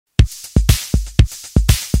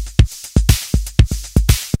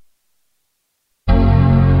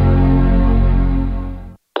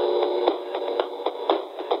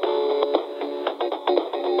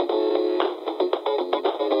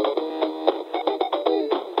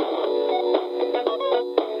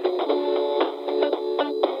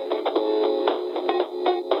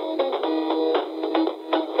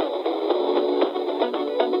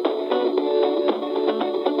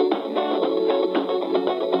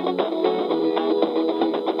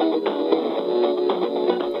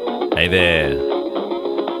Hey there.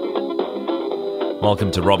 Welcome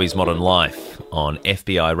to Robbie's Modern Life on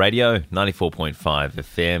FBI Radio, 94.5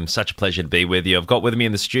 FM. Such a pleasure to be with you. I've got with me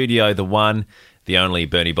in the studio the one, the only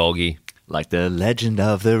Bernie Bolgi. Like the legend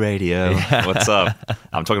of the radio. What's up?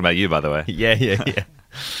 I'm talking about you, by the way. Yeah.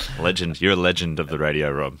 Legend. You're a legend of the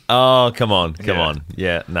radio, Rob. Oh, come on.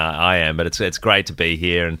 Yeah, no, I am, but it's great to be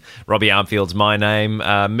here. And Robbie Armfield's my name.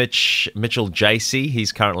 Mitchell JC,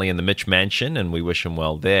 he's currently in the Mitch Mansion, and we wish him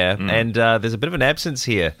well there. And there's a bit of an absence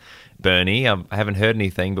here, Bernie. I haven't heard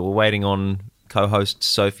anything, but we're waiting on co-host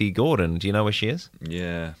Sophie Gordon. Do you know where she is?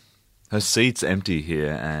 Yeah. Her seat's empty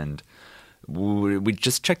here, and we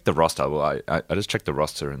just checked the roster. Well, I just checked the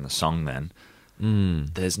roster and the song then.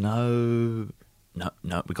 There's no,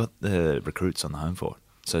 we got the recruits on the home fort.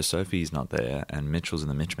 So Sophie's not there, and Mitchell's in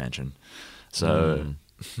the Mitch Mansion. So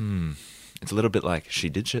it's a little bit like she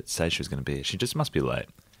did say she was going to be here. She just must be late.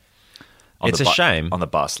 It's a shame. On the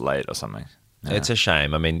bus late or something. Yeah. It's a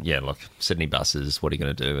shame. I mean, yeah, look, Sydney buses, what are you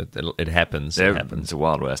going to do? It happens. It happens. It's a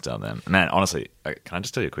Wild West out there. Man, honestly, can I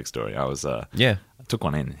just tell you a quick story? I was, I took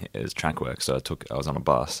one in. It was track work, so I was on a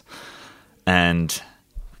bus. And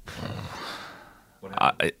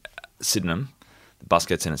Sydenham, the bus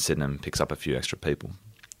gets in at Sydenham, picks up a few extra people.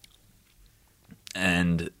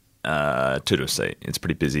 And two to a seat. It's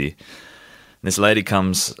pretty busy. And this lady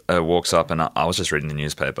walks up, and I was just reading the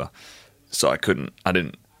newspaper. So I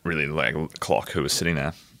didn't really clock who was sitting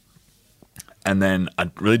there. And then I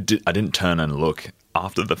didn't turn and look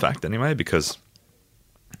after the fact anyway, because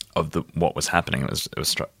of what was happening. It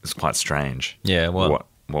was quite strange. Yeah, well,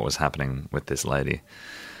 what was happening with this lady.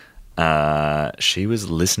 She was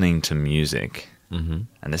listening to music, and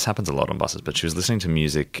this happens a lot on buses, but she was listening to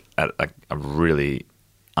music at a really,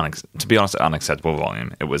 to be honest, unacceptable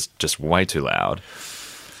volume. It was just way too loud.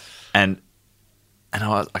 And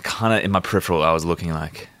I kind of, in my peripheral, I was looking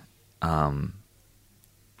like,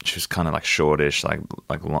 she was kind of like shortish, like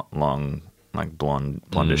long, like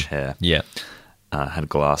blondish hair. Yeah. Had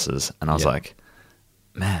glasses. And I was like,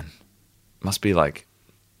 man, must be like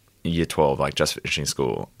year 12, like just finishing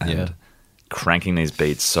school. And cranking these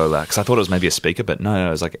beats so loud. Because I thought it was maybe a speaker, but no, it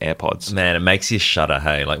was like AirPods. Man, it makes you shudder,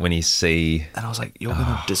 hey? Like when you see... And I was like, you're going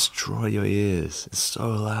to destroy your ears. It's so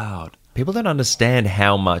loud. People don't understand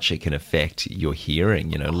how much it can affect your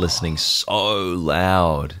hearing, listening so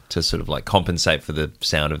loud to sort of like compensate for the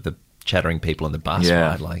sound of the chattering people in the bus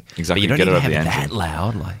ride. Like, exactly. But you don't Get even it have over it the that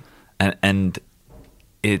loud. Like, and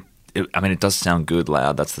it does sound good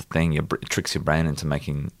loud. That's the thing. It tricks your brain into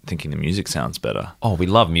thinking the music sounds better. Oh, we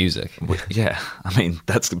love music. Yeah. I mean,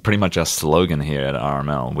 that's pretty much our slogan here at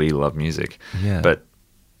RML. We love music. Yeah. But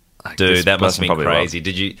dude, that must have been crazy.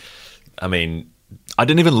 Did you... I mean... I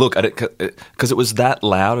didn't even look at it because it was that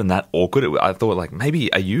loud and that awkward. I thought, like,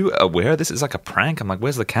 maybe, are you aware of this? It's like a prank. I'm like,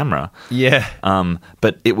 where's the camera? Yeah.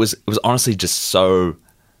 But it was honestly just so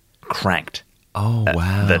cranked. Oh,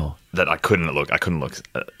 wow. That I couldn't look. I couldn't look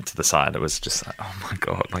to the side. It was just like, oh my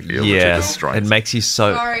God. Like, you're literally destroying. It makes you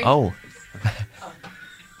so... Sorry. Oh.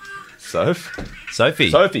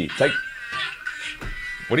 Sophie. Take...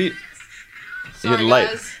 What are you... Sorry, You're late.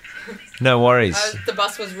 guys. No worries. The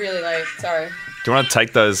bus was really late. Sorry. Do you want to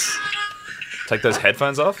take those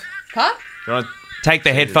headphones off? Huh? Do you want to Take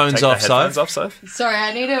the headphones off, Soph? Sorry,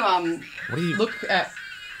 I need to What are you... look at...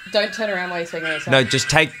 Don't turn around while you're speaking. No, just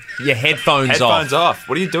take your headphones off.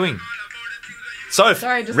 What are you doing? Soph,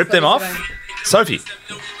 Sorry, just rip them off. today. Sophie.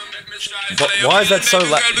 Why is that so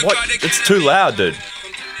loud? What? It's too loud, dude.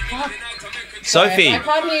 Sophie. I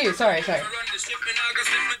can't hear you. Sorry.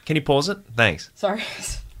 Can you pause it? Thanks.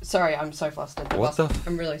 Sorry, I'm so flustered.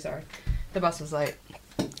 I'm really sorry. The bus was late.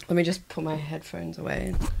 Let me just put my headphones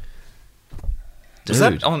away.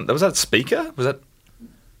 Dude. Was that speaker? Was that...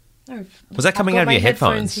 No, Was that coming out of your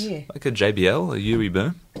headphones? Here. like a JBL, a UE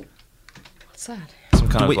boom? What's that? Some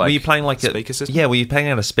kind of Were you playing like speaker system? Yeah, were you playing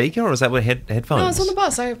out a speaker or was that with headphones? No, it's on the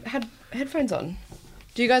bus. I had headphones on.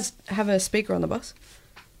 Do you guys have a speaker on the bus?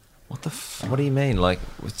 What the What do you mean? Like,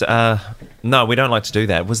 no, we don't like to do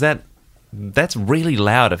that. That's really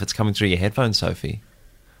loud if it's coming through your headphones, Sophie.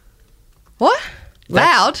 What?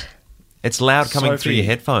 Loud? It's loud coming Sophie, through your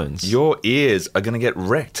headphones. Your ears are going to get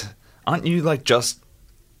wrecked. Aren't you like just...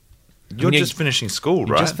 You're just finishing school,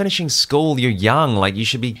 right? You're just finishing school. You're young. Like, you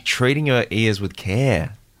should be treating your ears with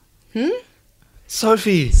care.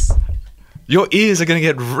 Sophie, your ears are going to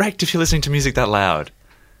get wrecked if you're listening to music that loud.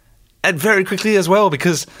 And very quickly as well,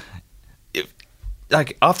 because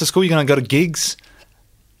after school you're going to go to gigs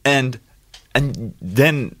and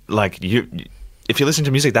then if you listen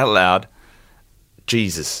to music that loud,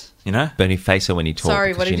 Jesus, Bernie, face her when you talk.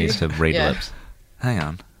 Sorry, what she did needs you... to read Yeah. lips. Hang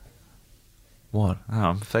on. What? Oh,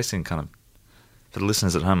 I'm facing kind of, for the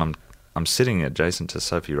listeners at home, I'm sitting adjacent to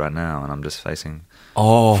Sophie right now, and I'm just facing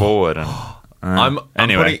forward. And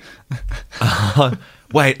anyway.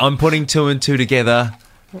 Wait, I'm putting two and two together.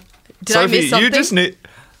 Did Sophie, I miss something? you just need...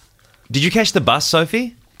 Did you catch the bus,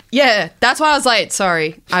 Sophie? Yeah, that's why I was late.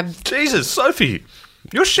 Sorry. Jesus, Sophie,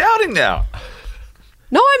 you're shouting now.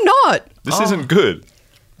 No, I'm not. This isn't good.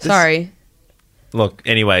 Sorry. Look,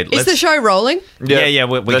 anyway, Is the show rolling? Yeah,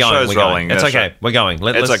 we're the going. show's We're rolling. going. It's The okay. show- We're going.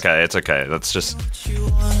 It's okay. It's okay. Let's just...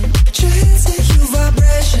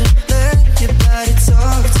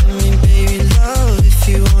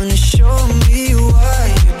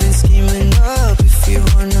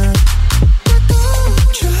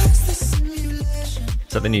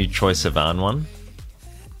 Is that the new Troye Sivan one?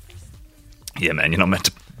 Yeah, man, you're not meant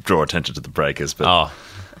to draw attention to the breakers, but... Oh.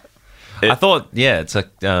 I thought, it's like,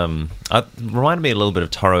 it reminded me a little bit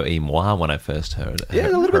of Toro y Moi when I first heard it. Yeah,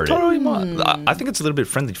 a little bit it. Toro y Moi. I think it's a little bit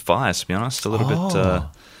Friendly Fire, to be honest. A little bit...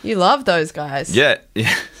 You love those guys. Yeah.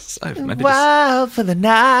 So maybe Wild for the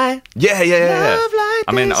night. Yeah. Love like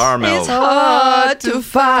I mean, this RML... is hard to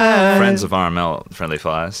find. Friends of RML, Friendly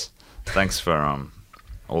Fires. Thanks for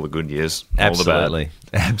all the good years. Absolutely.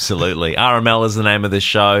 Absolutely. RML is the name of this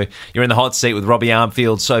show. You're in the hot seat with Robbie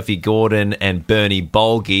Armfield, Sophie Gordon, and Bernie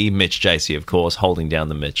Bolge. Mitch Jacey, of course, holding down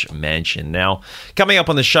the Mitch Mansion. Now, coming up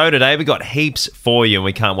on the show today, we've got heaps for you, and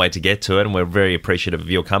we can't wait to get to it, and we're very appreciative of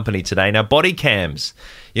your company today. Now, body cams.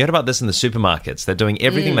 You heard about this in the supermarkets. They're doing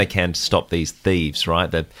everything they can to stop these thieves,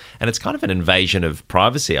 right? And it's kind of an invasion of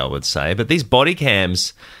privacy, I would say. But these body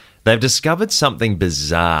cams, they've discovered something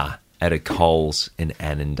bizarre at a Coles in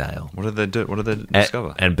Annandale. What did they do? What did they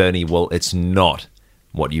discover? And Bernie, well, it's not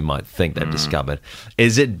what you might think they've discovered.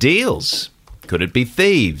 Is it deals? Could it be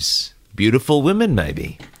thieves? Beautiful women,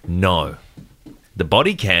 maybe? No. The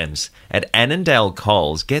body cams at Annandale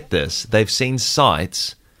Coles, get this, they've seen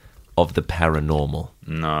sights of the paranormal.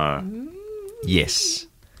 No. Yes.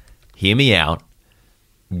 Hear me out.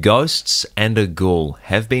 Ghosts and a ghoul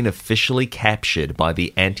have been officially captured by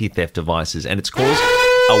the anti-theft devices, and it's caused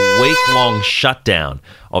a week-long shutdown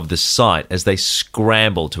of the site as they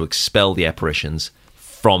scramble to expel the apparitions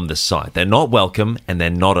from the site. They're not welcome and they're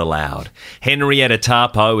not allowed. Henrietta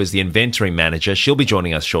Tarpo is the inventory manager. She'll be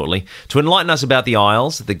joining us shortly to enlighten us about the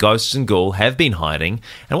aisles that the ghosts and ghoul have been hiding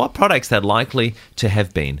and what products they're likely to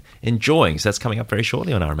have been enjoying. So that's coming up very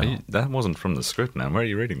shortly on RML. That wasn't from the script, man. Where are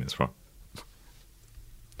you reading this from?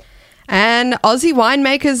 And Aussie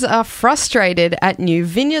winemakers are frustrated at new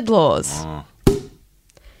vineyard laws. Oh.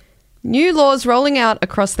 New laws rolling out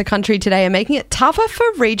across the country today are making it tougher for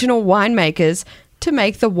regional winemakers to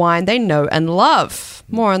make the wine they know and love.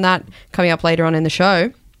 More on that coming up later on in the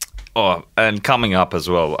show. Oh, and coming up as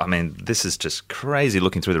well. I mean, this is just crazy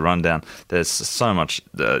looking through the rundown. There's so much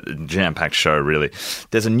jam-packed show, really.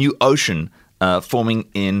 There's a new ocean forming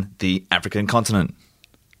in the African continent.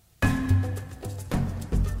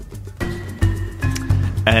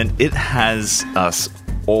 And it has us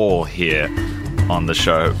all here on the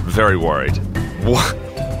show very worried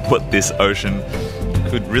what this ocean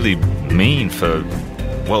could really mean for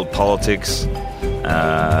world politics.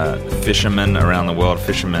 Fishermen around the world,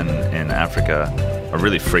 fishermen in Africa are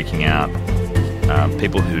really freaking out.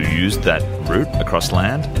 People who use that route across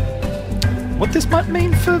land. What this might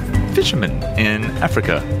mean for fishermen in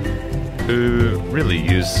Africa who really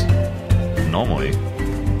use normally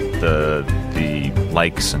the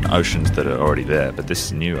lakes and oceans that are already there, but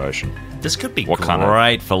this new ocean. This could be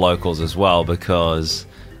great for locals as well because,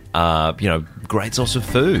 great source of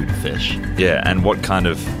food, fish. Yeah, and what kind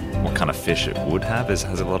of fish it would have has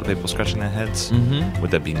a lot of people scratching their heads. Mm-hmm.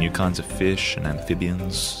 Would there be new kinds of fish and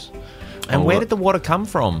amphibians? And where did the water come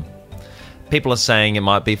from? People are saying it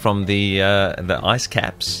might be from the ice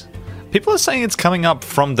caps. People are saying it's coming up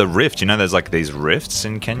from the rift. You know, there's like these rifts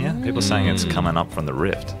in Kenya. People are saying it's coming up from the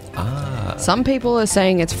rift. Some people are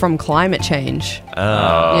saying it's from climate change.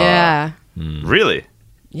 Yeah. Really?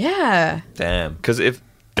 Yeah. Damn. Because if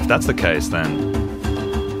that's the case, then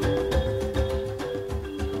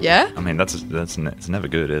Yeah? I mean it's never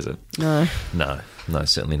good, is it? No. No,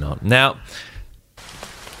 certainly not. Now,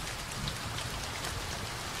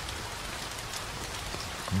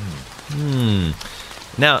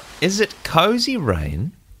 Now, is it cozy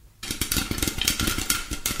rain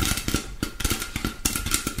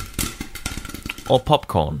or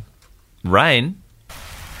popcorn? Rain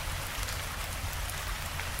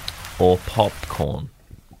or popcorn?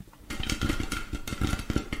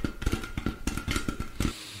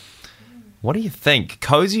 What do you think?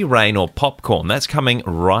 Cozy rain or popcorn? That's coming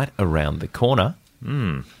right around the corner.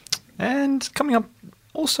 And coming up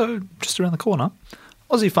also just around the corner,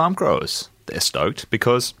 Aussie farm growers. they're stoked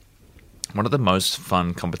because one of the most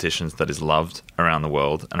fun competitions that is loved around the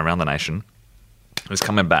world and around the nation is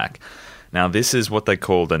coming back. Now, this is what they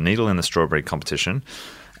call the Needle in the Strawberry competition.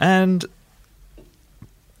 And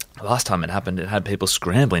last time it happened, it had people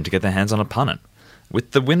scrambling to get their hands on a punnet,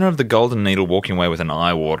 with the winner of the Golden Needle walking away with an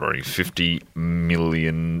eye-watering $50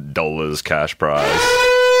 million cash prize.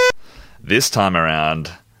 This time around,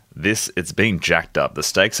 it's being jacked up. The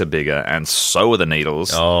stakes are bigger, and so are the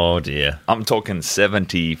needles. Oh, dear. I'm talking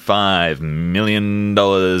 $75 million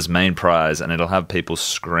main prize, and it'll have people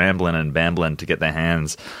scrambling and bambling to get their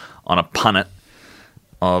hands on a punnet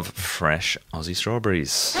of fresh Aussie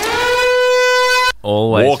strawberries.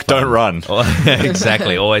 Always walk, fun. don't run.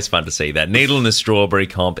 Exactly. Always fun to see that. Needle in the Strawberry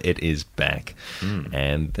comp, it is back.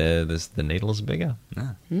 And the needle is bigger.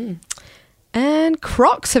 Yeah. And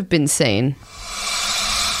crocs have been seen.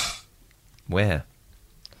 Where?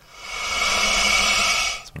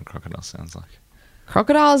 That's what a crocodile sounds like.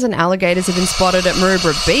 Crocodiles and alligators have been spotted at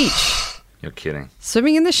Maroubra Beach, You're kidding.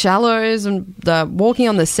 swimming in the shallows and walking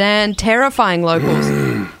on the sand, terrifying locals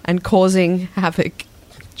and causing havoc.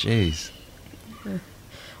 Jeez.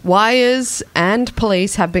 Wires and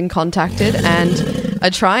police have been contacted and are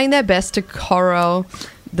trying their best to corral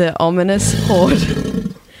the ominous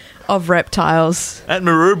horde of reptiles. At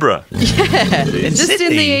Maroubra. Yeah, just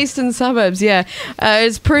in the eastern suburbs. Yeah,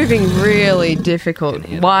 it's proving really difficult.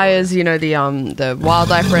 Wires, you know, the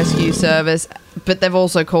Wildlife Rescue Service, but they've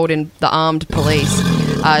also called in the armed police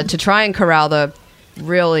to try and corral the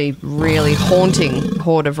really, really haunting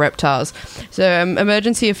horde of reptiles. So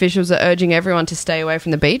emergency officials are urging everyone to stay away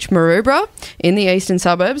from the beach, Maroubra, in the eastern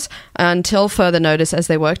suburbs, until further notice as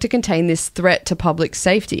they work to contain this threat to public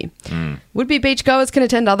safety. Would-be beachgoers can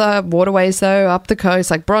attend other waterways, though, up the coast,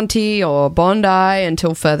 like Bronte or Bondi,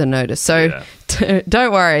 until further notice. So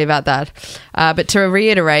don't worry about that. But to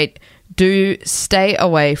reiterate, do stay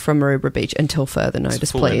away from Maroubra Beach until further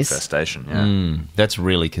notice, please. Infestation, yeah. That's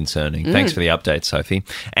really concerning. Thanks for the update, Sophie.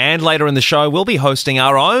 And later in the show, we'll be hosting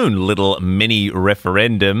our own little mini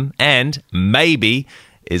referendum, and maybe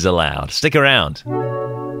is allowed. Stick around.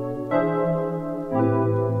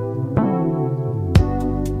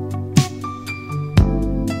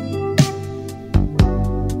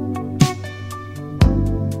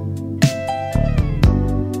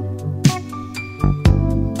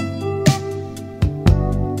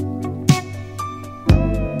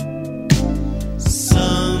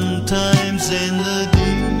 Sometimes in the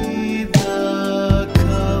deep dark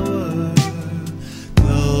hour,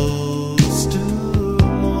 close to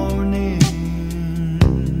morning.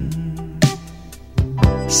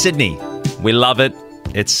 Sydney, we love it.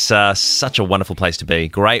 It's such a wonderful place to be.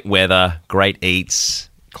 Great weather, great eats,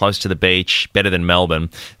 close to the beach, better than Melbourne.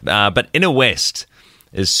 But Inner West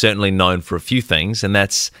is certainly known for a few things, and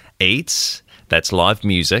that's eats, that's live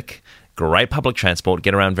music, great public transport,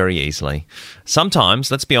 get around very easily.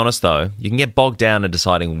 Sometimes, let's be honest though, you can get bogged down in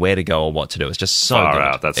deciding where to go or what to do. It's just so Far good.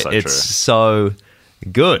 out, that's so it's true. so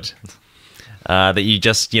good that you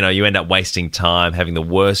just, you end up wasting time, having the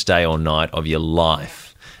worst day or night of your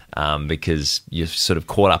life because you're sort of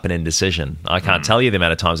caught up in indecision. I can't tell you the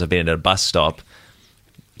amount of times I've been at a bus stop,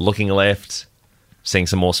 looking left, seeing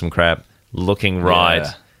some awesome crap, looking right,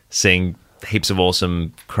 seeing heaps of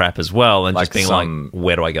awesome crap as well, and Like just being some- like,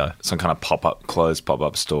 where do I go? Some kind of closed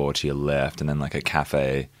pop-up store to your left, and then like a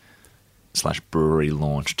cafe / brewery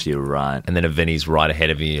launch to your right. And then a Vinny's right ahead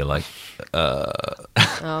of you. You're like,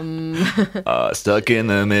 Stuck in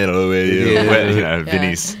the middle with you. Yeah. Where,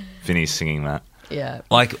 Yeah. Vinny's singing that. Yeah,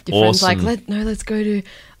 like your friend's awesome. like, let's go to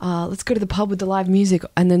the pub with the live music,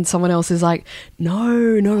 and then someone else is like,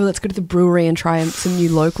 no, let's go to the brewery and try some new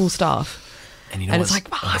local stuff. and you know And what's- it's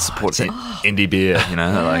like, Support indie beer,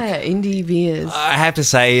 like indie beers. I have to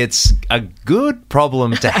say it's a good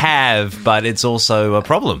problem to have, but it's also a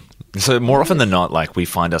problem. So more often than not, like we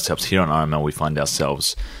find ourselves here on RML, we find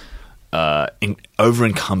ourselves over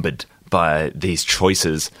encumbered by these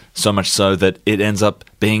choices, so much so that it ends up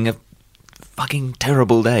being a fucking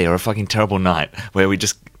terrible day or a fucking terrible night where we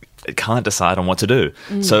just can't decide on what to do.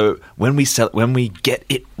 So when we get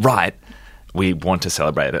it right, we want to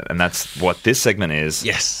celebrate it, and that's what this segment is.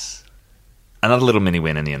 Yes. Another little mini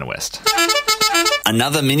win in the Inner West.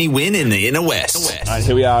 Another mini win in the Inner West. All right,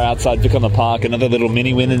 here we are outside Vic on the Park. Another little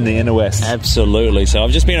mini win in the Inner West. Absolutely. So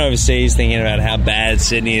I've just been overseas thinking about how bad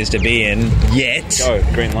Sydney is to be in. Yet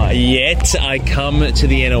Green light. Yet I come to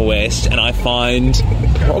the Inner West and I find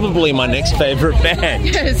probably my next favourite band.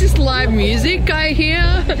 Yeah, is this live music guy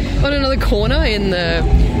here on another corner in the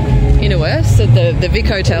Inner West at the Vic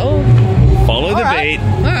Hotel? Follow the All right. beat.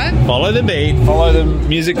 All right. Follow the beat. Follow the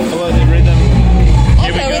music, follow the rhythm. I'll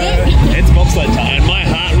go with it. It's bobsled time. And my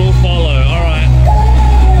heart will follow. All right.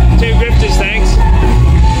 2 grifters, thanks.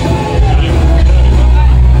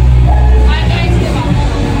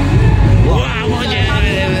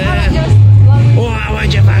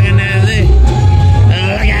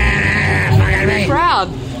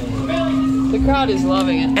 The crowd is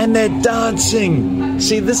loving it. And they're dancing.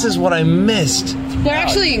 See, this is what I missed. They're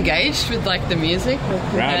actually engaged with like the music.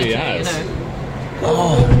 Rowdy as.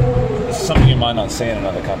 Oh. It's something you might not see in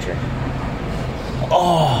another country.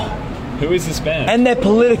 Oh. Who is this band? And they're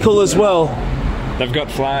political as well. They've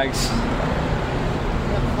got flags.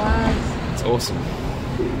 It's awesome.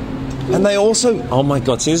 And they also, oh my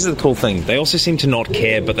God, see, this is the cool thing. They also seem to not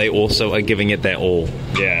care, but they also are giving it their all.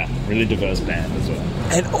 Yeah, really diverse band as well.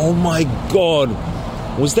 And oh my God,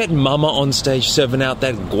 was that mama on stage serving out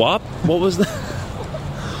that guap? What was that?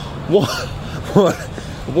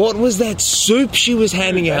 What was that soup she was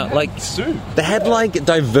handing out? Like soup. They had like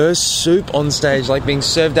diverse soup on stage, like being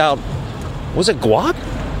served out. Was it guap?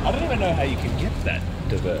 I don't even know how you can get that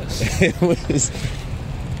diverse. It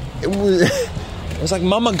was like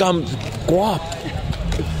Mama Gum guap.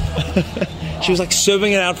 She was like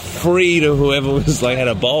serving it out free to whoever was like had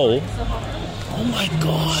a bowl. Oh my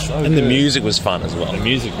God. So and the good. music was fun as well. The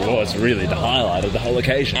music was really the highlight of the whole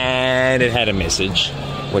occasion. And it had a message,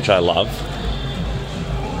 which I love.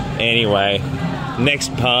 Anyway,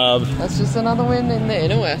 next pub. That's just another win in the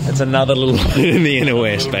Inner West. It's another little win in the Inner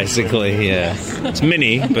West, basically, yeah. It's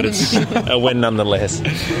mini, but it's a win nonetheless.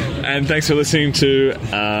 And thanks for listening to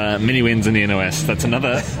Mini Wins in the Inner West. That's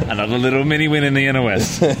another little mini win in the Inner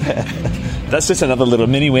West. That's just another little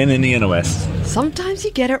mini win in the Inner West. Sometimes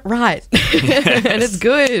you get it right. And it's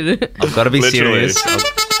good. I've got to be Literally.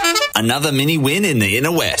 serious. Another mini win in the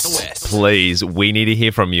Inner West. Please, we need to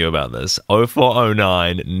hear from you about this.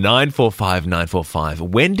 0409 945 945.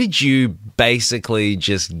 When did you basically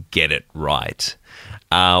just get it right?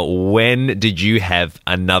 When did you have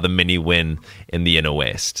another mini win in the Inner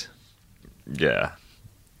West? Yeah.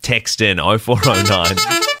 Text in 0409.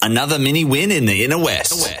 Another mini win in the Inner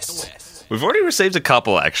West. We've already received a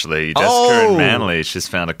couple, actually. Jessica in Manly, she's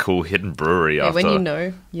found a cool hidden brewery Yeah, after,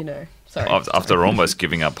 when you know. Sorry. after almost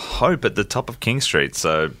giving up hope at the top of King Street.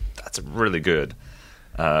 So that's really good.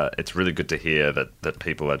 It's really good to hear that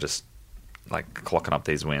people are just like clocking up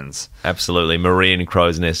these wins. Absolutely. Marie in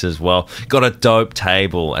Crow's Nest as well. Got a dope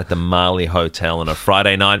table at the Marley Hotel on a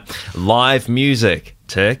Friday night. Live music.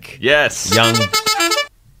 Tick. Yes.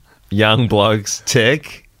 Young blokes.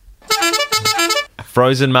 Tick.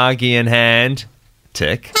 Frozen Margie in hand.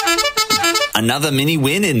 Tick. Another mini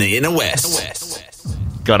win in the Inner West.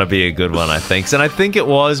 Gotta be a good one, I think. And I think it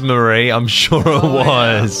was, Marie. I'm sure it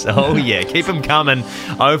was. Yeah. Oh, yeah. Keep them coming.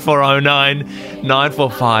 0409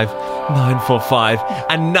 945 945.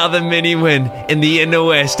 Another mini win in the Inner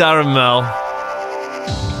West, RML.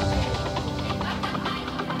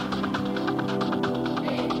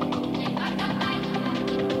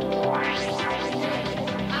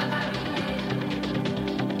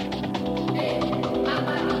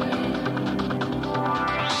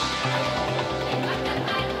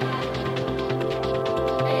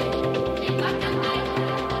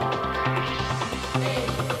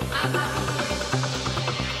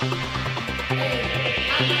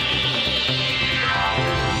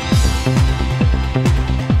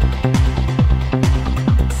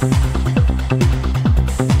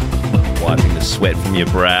 Wiping the sweat from your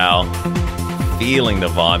brow, feeling the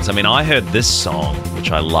vibes. I mean, I heard this song,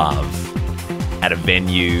 which I love, at a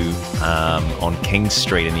venue on King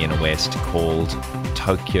Street in the Inner West called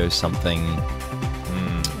Tokyo something.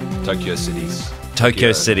 Tokyo Cities.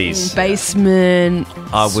 Tokyo Cities. Basement.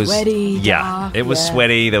 I was sweaty. Yeah, dark, it was yeah.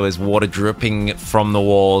 sweaty. There was water dripping from the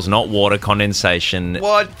walls, not water, condensation.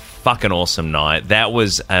 What? Fucking awesome night. That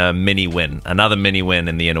was a mini win. Another mini win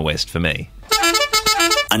in the Inner West for me.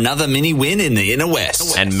 Another mini win in the Inner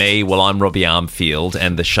West. And me, well, I'm Robbie Armfield,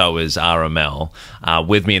 and the show is RML.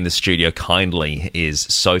 With me in the studio kindly is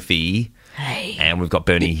Sophie. Hey. And we've got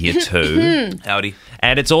Bernie here too. Howdy.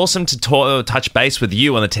 And it's awesome to touch base with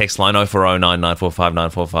you on the text line 0409 945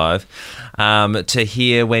 945 to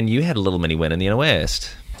hear when you had a little mini win in the Inner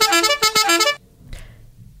West.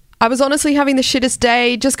 I was honestly having the shittest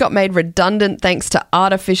day, just got made redundant thanks to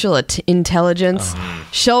artificial intelligence.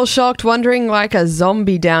 Shell-shocked, wandering like a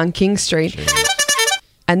zombie down King Street.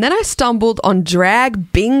 And then I stumbled on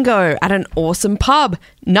drag bingo at an awesome pub.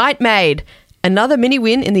 Night Maid. Another mini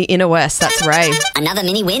win in the Inner West. That's Ray. Another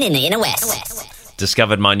mini win in the Inner West.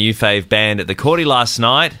 Discovered my new fave band at the Cordy last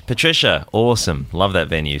night. Patricia, awesome. Love that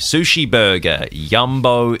venue. Sushi Burger,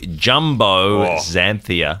 Jumbo,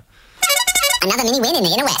 Xanthia. Another mini win in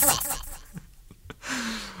the Inner West.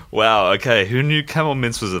 Wow, okay. Who knew camel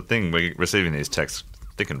mince was a thing? We're receiving these texts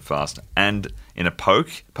thick and fast. And in a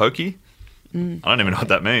pokey? I don't even know what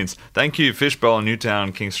that means. Thank you, Fishbowl,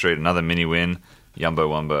 Newtown, King Street. Another mini win. Yumbo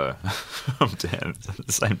Wumbo. I'm damn.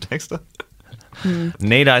 The same texter.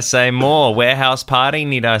 Need I say more? Warehouse party?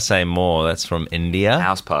 Need I say more? That's from India.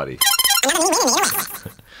 House party.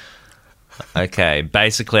 Okay,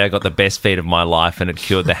 basically I got the best feed of my life and it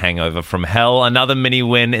cured the hangover from hell. Another mini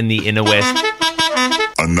win in the Inner West.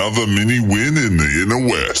 Another mini win in the Inner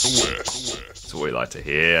West. That's what we like to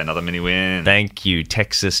hear. Another mini win. Thank you,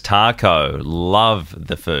 Texas Taco. Love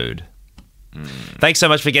the food. Thanks so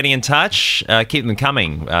much for getting in touch. Keep them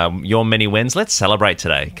coming. Your mini wins. Let's celebrate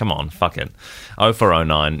today. Come on, fuck it.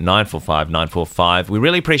 0409 945 945. We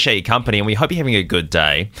really appreciate your company and we hope you're having a good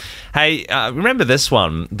day. Hey, remember this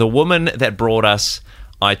one. The woman that brought us,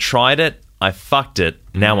 I tried it, I fucked it,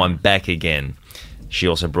 now I'm back again. She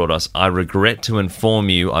also brought us, I regret to inform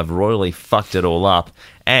you I've royally fucked it all up,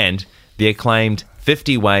 and the acclaimed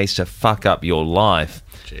 50 ways to fuck up your life.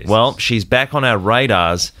 Jesus. Well, she's back on our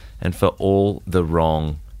radars, and for all the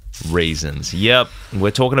wrong reasons. Yep,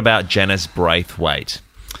 we're talking about Janice Braithwaite.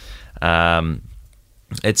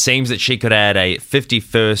 It seems that she could add a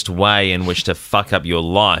 51st way in which to fuck up your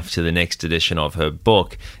life to the next edition of her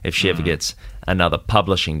book, if she ever gets another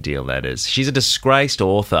publishing deal, that is. She's a disgraced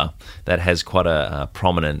author that has quite a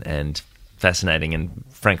prominent and fascinating and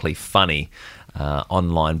frankly funny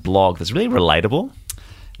online blog that's really relatable.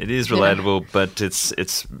 It is relatable, but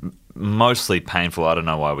it's mostly painful. I don't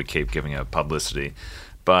know why we keep giving her publicity.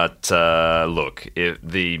 But look,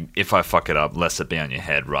 if I fuck it up, lest it be on your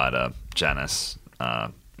head, writer Janice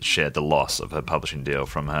shared the loss of her publishing deal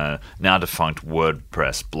from her now defunct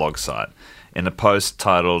WordPress blog site in a post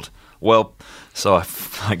titled, well, so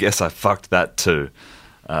I guess I fucked that too.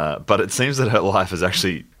 But it seems that her life has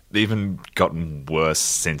actually even gotten worse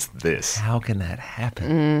since this. How can that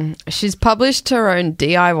happen? She's published her own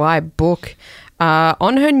DIY book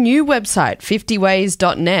on her new website,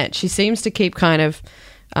 50ways.net. She seems to keep kind of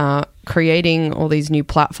creating all these new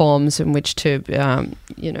platforms in which to,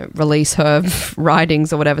 release her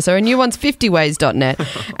writings or whatever. So her new one's 50ways.net,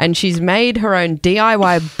 and she's made her own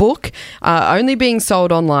DIY book, only being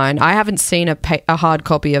sold online. I haven't seen a hard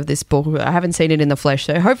copy of this book. I haven't seen it in the flesh,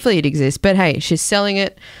 so hopefully it exists. But hey, she's selling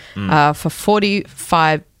it for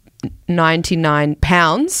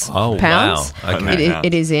 £45.99. Oh, pounds. wow. Okay.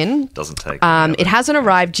 It is in. Doesn't take. It hasn't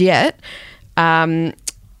arrived yet. So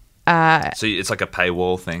it's like a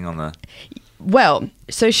paywall thing on the. Well,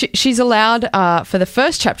 so she's allowed for the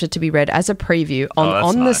first chapter to be read as a preview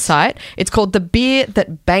on the site. It's called The Beer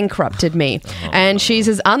That Bankrupted Me. And she's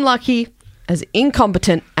as unlucky, as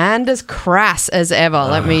incompetent, and as crass as ever,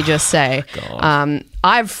 let me just say.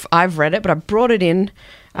 I've read it, but I brought it in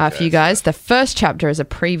for you guys. The first chapter is a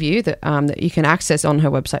preview that you can access on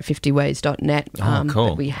her website, 50ways.net. Cool.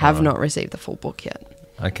 But we have not received the full book yet.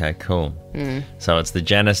 Okay, cool. So it's the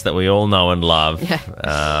Janice that we all know and love.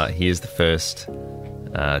 Here's the first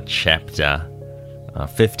chapter,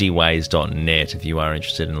 50ways.net, if you are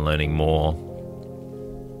interested in learning more.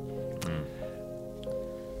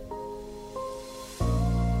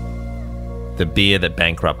 The beer that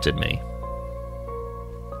bankrupted me.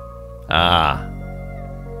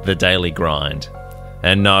 The daily grind.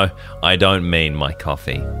 And no, I don't mean my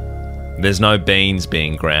coffee. There's no beans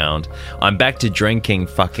being ground. I'm back to drinking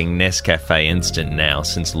fucking Nescafe Instant now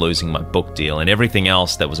since losing my book deal and everything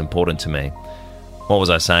else that was important to me. What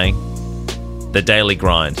was I saying? The daily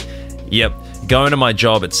grind. Yep, going to my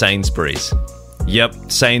job at Sainsbury's.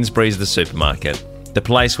 Yep, Sainsbury's the supermarket. The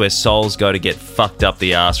place where souls go to get fucked up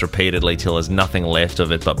the ass repeatedly till there's nothing left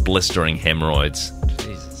of it but blistering hemorrhoids.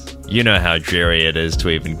 Jesus. You know how dreary it is to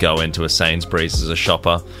even go into a Sainsbury's as a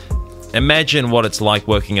shopper. Imagine what it's like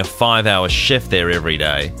working a 5-hour shift there every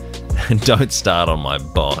day. And don't start on my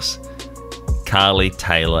boss, Carly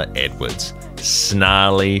Taylor Edwards.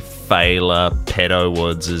 Snarly Failer Pedo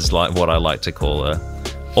Woods is like what I like to call her.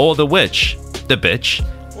 Or the witch, the bitch,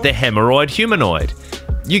 the hemorrhoid humanoid.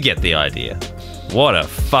 You get the idea. What a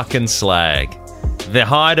fucking slag. The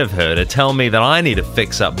height of her to tell me that I need to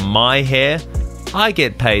fix up my hair. I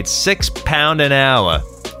get paid £6 an hour.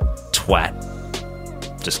 Twat.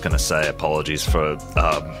 Just going to say apologies for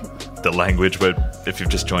the language. If you've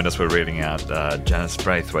just joined us, we're reading out Janice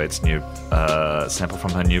Braithwaite's new sample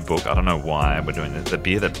from her new book. I don't know why we're doing it. The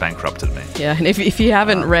Beer That Bankrupted Me. Yeah, and if you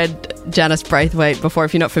haven't read Janice Braithwaite before,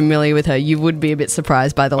 if you're not familiar with her, you would be a bit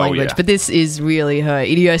surprised by the language. Yeah. But this is really her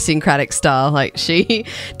idiosyncratic style. Like, she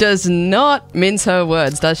does not mince her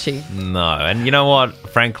words, does she? No, and you know what?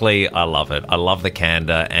 Frankly, I love it. I love the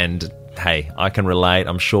candor, and hey, I can relate.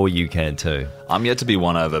 I'm sure you can too. I'm yet to be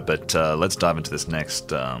won over, but let's dive into this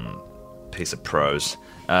next piece of prose.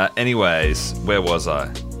 Anyways, where was I?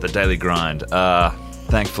 The daily grind.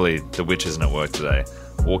 Thankfully, the witch isn't at work today.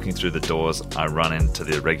 Walking through the doors, I run into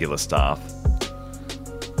the regular staff.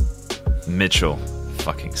 Mitchell,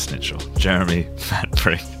 fucking snitchel. Jeremy, fat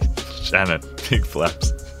prick. Janet, big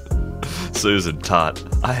flaps. Susan, tart.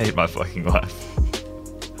 I hate my fucking life.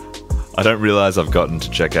 I don't realise I've gotten to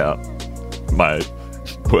check out. My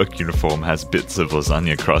work uniform has bits of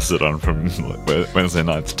lasagna crusted on from Wednesday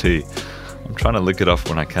night's tea. I'm trying to lick it off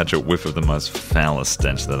when I catch a whiff of the most foulest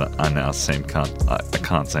stench that I now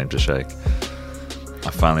can't seem to shake. I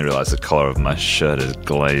finally realise the collar of my shirt is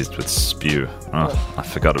glazed with spew. Oh, I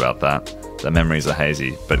forgot about that. The memories are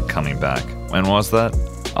hazy, but coming back. When was that?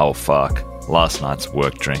 Oh fuck. Last night's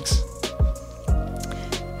work drinks.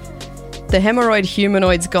 The hemorrhoid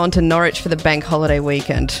humanoid's gone to Norwich for the bank holiday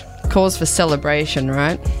weekend. Cause for celebration,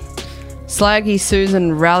 right? Slaggy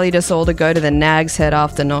Susan rallied us all to go to the Nag's Head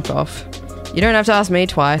after knockoff. You don't have to ask me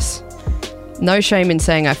twice. No shame in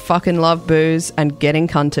saying I fucking love booze and getting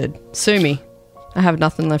cunted. Sue me. I have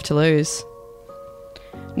nothing left to lose.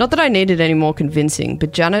 Not that I needed any more convincing,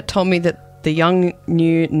 but Janet told me that the young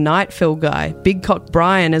new Nightfill guy, Big Cock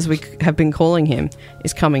Brian as we have been calling him,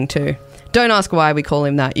 is coming too. Don't ask why we call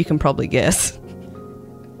him that, you can probably guess.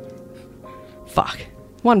 Fuck.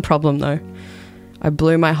 One problem though. I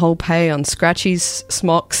blew my whole pay on Scratchy's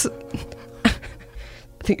smocks. I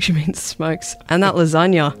think she means smokes. And that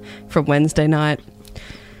lasagna from Wednesday night.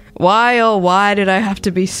 Why, oh why did I have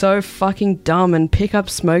to be so fucking dumb and pick up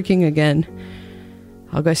smoking again?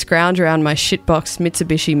 I'll go scrounge around my shitbox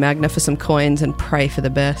Mitsubishi Magna for some coins and pray for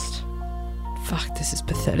the best. Fuck, this is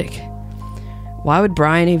pathetic. Why would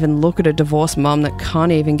Brian even look at a divorced mum that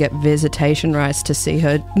can't even get visitation rights to see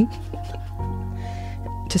her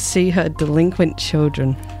delinquent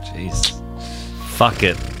children? Jeez. Fuck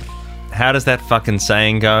it. How does that fucking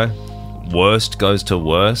saying go? Worst goes to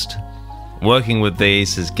worst? Working with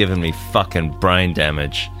these has given me fucking brain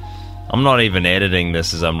damage. I'm not even editing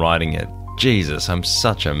this as I'm writing it. Jesus, I'm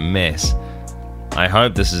such a mess. I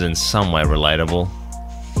hope this is in some way relatable.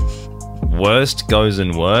 Worst goes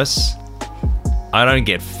in worse? I don't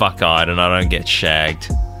get fuck-eyed and I don't get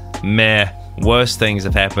shagged. Meh. Worse things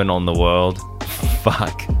have happened on the world.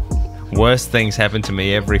 Fuck. Worse things happen to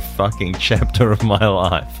me every fucking chapter of my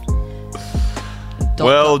life.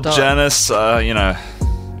 Janice, you've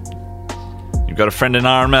got a friend in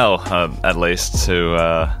RML, at least,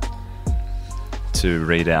 to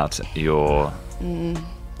read out your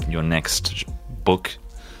next book.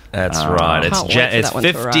 That's right. It's Can't wait for that one to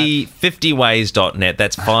 50ways.net.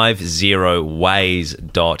 That's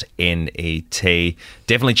 50ways.net.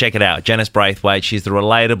 Definitely check it out. Janice Braithwaite, she's the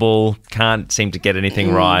relatable, can't seem to get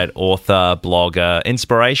anything right, author, blogger,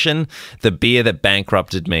 inspiration. The beer that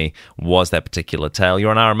bankrupted me was that particular tale.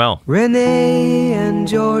 You're on RML. Renee and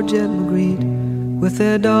Georgette Magritte with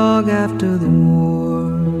their dog after the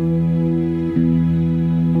war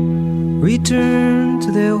returned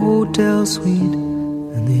to their hotel suite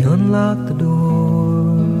and they unlocked the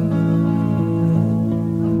door.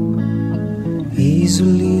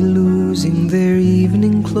 Easily losing their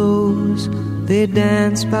evening clothes, they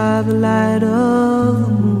danced by the light of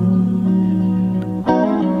the moon.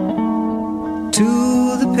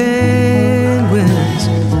 To the penguins,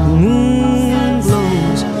 the moon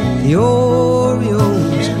glows, the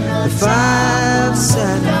Oreos, the five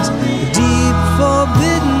satins, the deep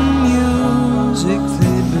forbidden music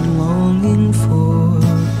they'd been longing for.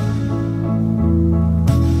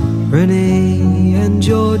 Renee and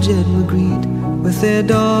Georgette Magritte with their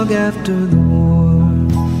dog after the war.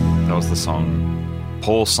 That was the song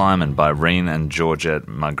Paul Simon by Reen and Georgette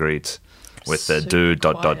Magritte with their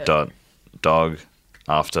dog after,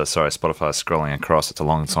 Spotify scrolling across, it's a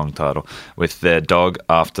long song title, with their dog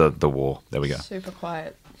after the war. There we go. Super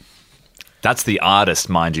quiet. That's the artist,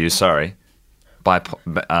 mind you,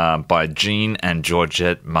 by Jean and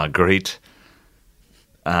Georgette Magritte.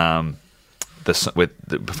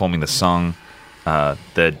 Performing the song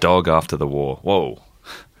Their Dog After the War. Whoa.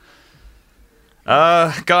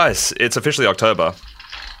 Guys, it's officially October.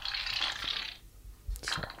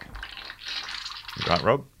 Sorry. Right,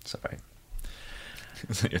 Rob? Sorry.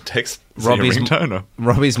 Is that your text? Is Robbie's that your ringtone?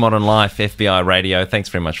 Robbie's Modern Life, FBI Radio. Thanks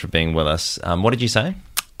very much for being with us. What did you say?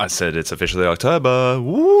 I said it's officially October.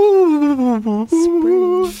 Woo!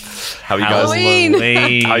 How are you guys? Halloween.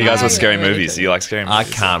 How are you guys with scary movies? Do you like scary movies? I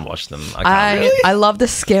can't watch them. I can't. I love the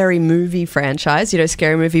Scary Movie franchise. You know,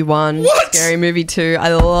 Scary Movie 1, Scary Movie 2. I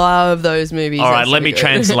love those movies. All right, They're so let me good.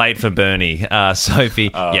 translate for Bernie. Sophie,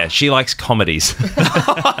 yeah, she likes comedies. Well,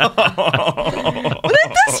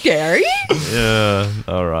 they're scary. Yeah,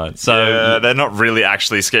 all right. So Yeah, they're not really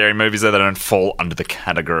actually scary movies, though. They don't fall under the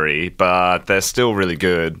category, but they're still really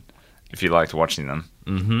good if you liked watching them.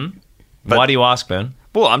 why do you ask, Bern?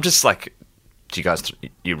 Well, I'm just like, do you guys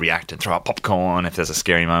you react and throw out popcorn if there's a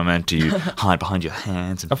scary moment? Do you hide behind your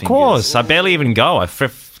hands and Of fingers? course. I barely even go. I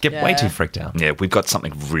get way Yeah. too freaked out. Yeah, we've got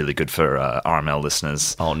something really good for RML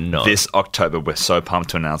listeners. Oh, no. This October, we're so pumped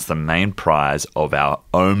to announce the main prize of our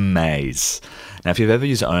Omaze. Now, if you've ever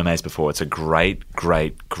used Omaze before, it's a great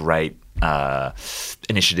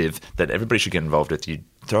initiative that everybody should get involved with. You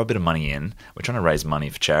throw a bit of money in. We're trying to raise money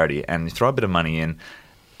for charity, and you throw a bit of money in,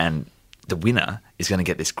 and the winner is going to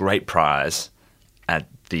get this great prize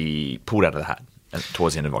pulled out of the hat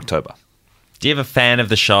towards the end of October. Do you have a fan of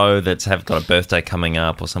the show that's got a birthday coming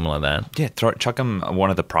up or something like that? Yeah, chuck them one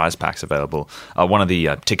of the prize packs available, one of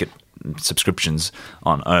the ticket subscriptions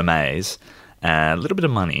on Omaze. A little bit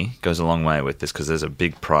of money goes a long way with this because there's a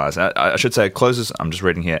big prize. I should say it closes, I'm just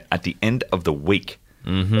reading here, at the end of the week.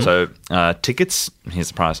 So tickets, here's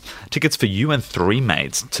the prize, tickets for you and 3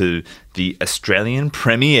 mates to the Australian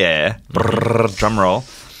premiere, drum roll,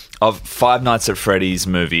 of Five Nights at Freddy's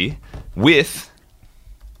movie with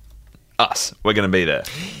us. We're going to be there.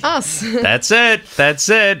 Us. That's it.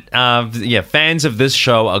 Yeah, fans of this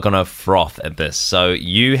show are going to froth at this. So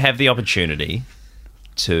you have the opportunity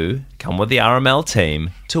to come with the RML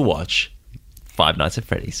team to watch Five Nights at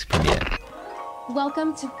Freddy's premiere.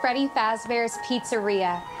 Welcome to Freddy Fazbear's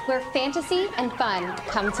Pizzeria, where fantasy and fun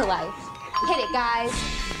come to life. Hit it, guys.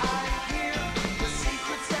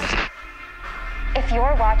 If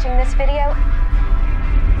you're watching this video,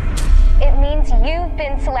 it means you've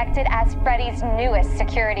been selected as Freddy's newest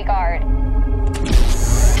security guard.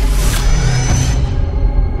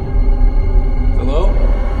 Hello?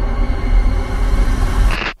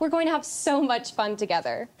 We're going to have so much fun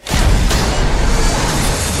together.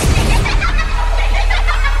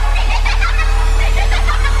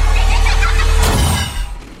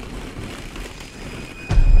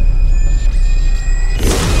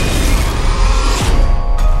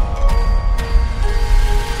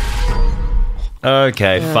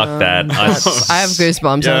 Okay, fuck that. I have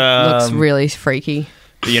goosebumps. That looks really freaky.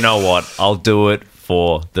 You know what? I'll do it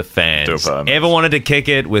for the fans. Do it for them. Ever wanted to kick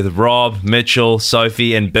it with Rob, Mitchell,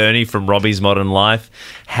 Sophie, and Bernie from Robbie's Modern Life?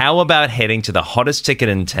 How about heading to the hottest ticket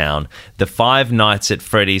in town, the Five Nights at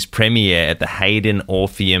Freddy's premiere at the Hayden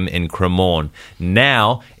Orpheum in Cremorne?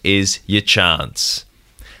 Now is your chance.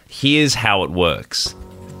 Here's how it works.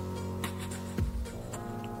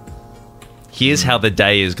 Here's how the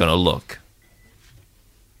day is going to look.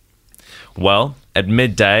 Well, at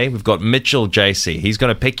midday, we've got Mitchell JC. He's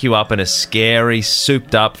going to pick you up in a scary,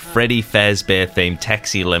 souped-up Freddy Fazbear-themed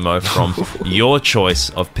taxi limo from your choice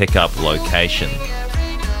of pickup location.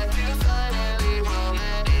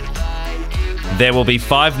 There will be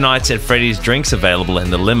 5 Nights at Freddy's drinks available in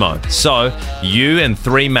the limo, so you and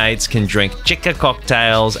 3 mates can drink chica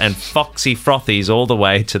cocktails and foxy frothies all the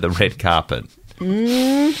way to the red carpet.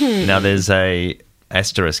 Mm-hmm. Now, there's a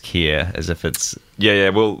asterisk here, as if it's... Yeah,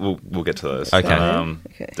 we'll get to those. Okay.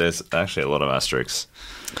 Okay. There's actually a lot of asterisks.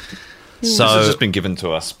 So This has just been given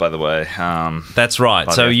to us, by the way. that's right.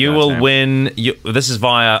 by So the you FBI will team. win. This is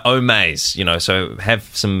via Omaze, so have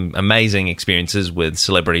some amazing experiences with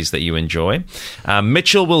celebrities that you enjoy.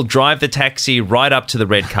 Mitchell will drive the taxi right up to the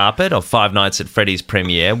red carpet of Five Nights at Freddy's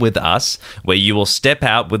premiere with us, where you will step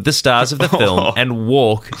out with the stars of the film and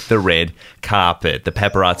walk the red carpet. The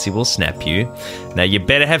paparazzi will snap you. Now, you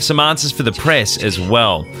better have some answers for the press as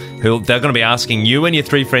well. They're going to be asking you and your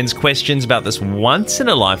 3 friends questions about this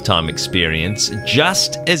once-in-a-lifetime experience,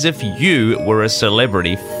 just as if you were a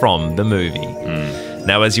celebrity from the movie.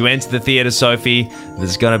 Now, as you enter the theatre, Sophie,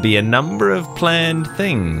 there's going to be a number of planned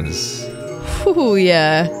things. Ooh,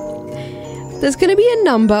 yeah. There's going to be a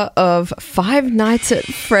number of Five Nights at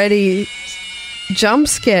Freddy's jump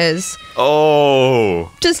scares.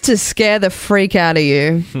 Oh! Just to scare the freak out of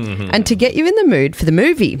you and to get you in the mood for the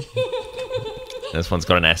movie. This one's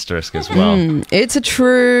got an asterisk as well. It's a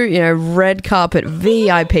true, red carpet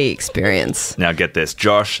VIP experience. Now get this.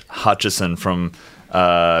 Josh Hutcherson from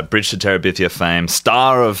Bridge to Terabithia fame,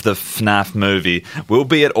 star of the FNAF movie, will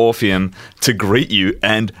be at Orpheum to greet you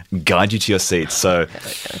and guide you to your seats. So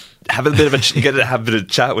have a bit of you get to have a bit of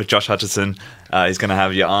chat with Josh Hutcherson. He's going to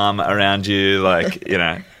have your arm around you, like, you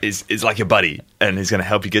know, he's like your buddy, and he's going to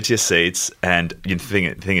help you get to your seats. And the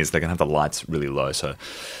thing is, they're going to have the lights really low, so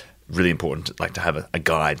really important, like, to have a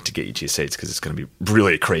guide to get you to your seats, because it's going to be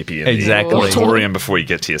really creepy in the auditorium before you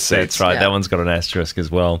get to your seats. That's right. That one's got an asterisk as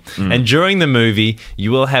well. And during the movie,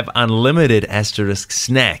 you will have unlimited asterisk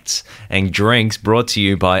snacks and drinks brought to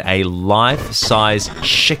you by a life-size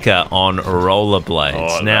shika on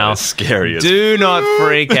rollerblades. Oh, now, that is scary. Do not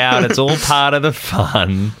freak out. It's all part of the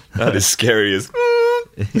fun. That is scary as...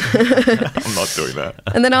 I'm not doing that.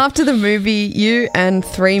 And then after the movie, you and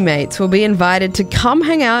 3 mates will be invited to come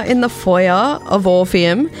hang out in the foyer of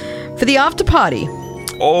Orpheum for the after party.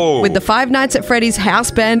 Oh. With the Five Nights at Freddy's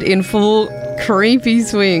house band in full creepy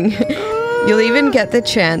swing. You'll even get the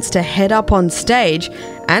chance to head up on stage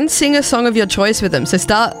and sing a song of your choice with them. So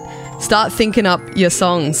start thinking up your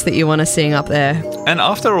songs that you want to sing up there. And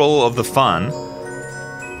after all of the fun,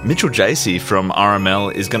 Mitchell Jacey from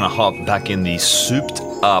RML is going to hop back in the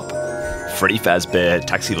souped-up Freddy Fazbear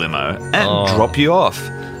taxi limo and drop you off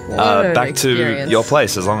back to your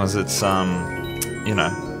place, as long as it's, you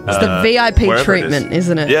know... It's the VIP treatment,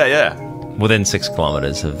 isn't it? Yeah, yeah. Within 6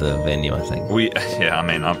 kilometres of the venue, I think. I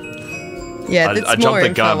jumped the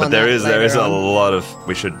gun, but there is a lot of...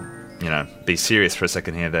 We should, you know, be serious for a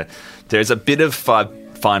second here. There's a bit of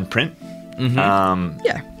fine print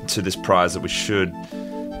to this prize that we should...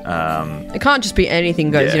 it can't just be anything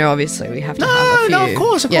goes, you know, obviously we have to have a few. No, of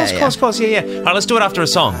course. Yeah. All right, let's do it after a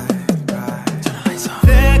song.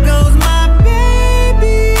 There goes my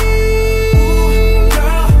baby.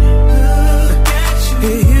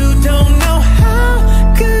 You don't know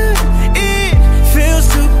how good it feels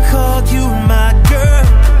to call you my girl.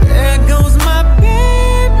 There goes my baby.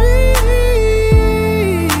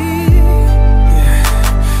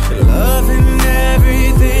 Loving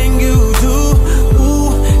everything you do.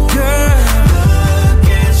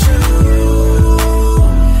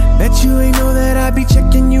 Bet you ain't know that I be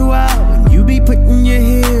checking you out when you be putting your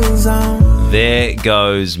heels on. There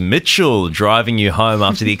goes Mitchell driving you home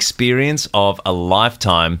after the experience of a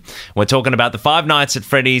lifetime. We're talking about the Five Nights at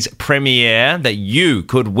Freddy's premiere that you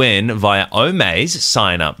could win via Omaze.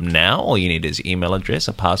 Sign up now. All you need is email address,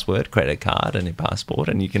 a password, credit card, and your passport,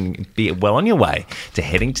 and you can be well on your way to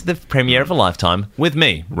heading to the premiere of a lifetime with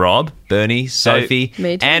me, Rob, Bernie, Sophie,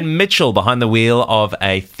 and Mitchell behind the wheel of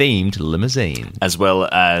a themed limousine. As well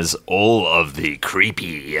as all of the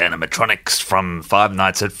creepy animatronics from Five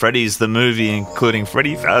Nights at Freddy's, the movie, including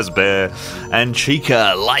Freddy Fazbear and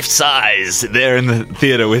Chica, life-size, there in the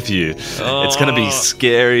theatre with you. It's going to be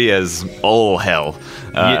scary as all hell.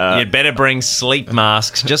 You'd better bring sleep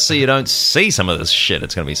masks just so you don't see some of this shit.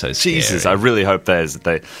 It's going to be so scary. Jesus, I really hope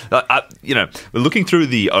you know, we're looking through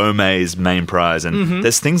the Omaze main prize, and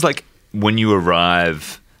there's things like when you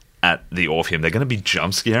arrive at the Orpheum, they're going to be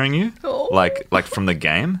jump scaring you, like from the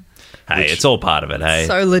game. Hey, it's all part of it, hey?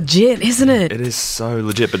 So legit, isn't it? It is so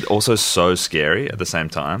legit, but also so scary at the same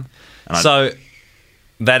time. And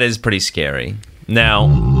that is pretty scary. Now...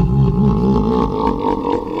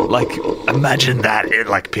 Like, imagine that in,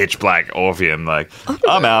 like, pitch black Orpheum. Like,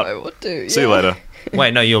 I'm out. See you later.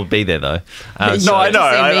 Wait, no, you'll be there, though. No, I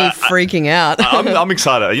know. See me freaking out. I'm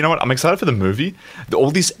excited. You know what? I'm excited for the movie.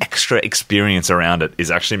 All this extra experience around it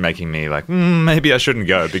is actually making me like, maybe I shouldn't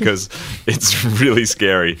go, because it's really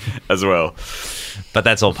scary as well. But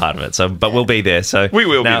that's all part of it. But we'll be there. So we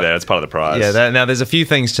will be there. It's part of the prize. Yeah. Now, there's a few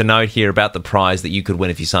things to note here about the prize that you could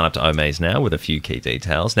win if you sign up to Omaze now, with a few key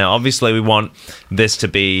details. Now, obviously, we want this to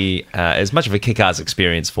be as much of a kick-ass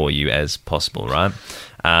experience for you as possible, right?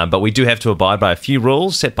 But we do have to abide by a few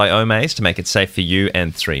rules set by Omaze to make it safe for you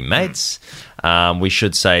and 3 mates. We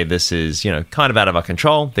should say this is, you know, kind of out of our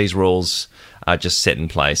control. These rules are just set in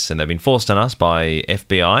place, and they've been forced on us by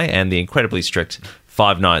FBI and the incredibly strict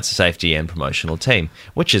Five Nights safety and promotional team,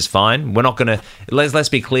 which is fine. We're not going to... Let's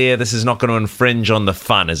be clear, this is not going to infringe on the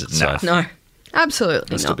fun, is it, Soph? No, absolutely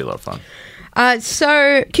It'll still be a lot of fun.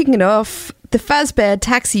 So, kicking it off, the Fazbear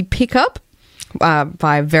Taxi Pickup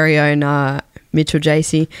by very own... Mitchell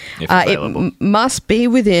Jacey. It must be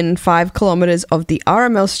within 5 kilometres of the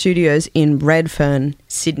RML studios in Redfern,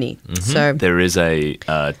 Sydney. So there is a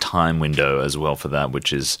time window as well for that,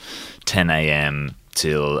 which is 10 a.m.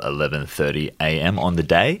 till 11:30 a.m. on the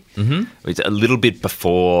day. It's a little bit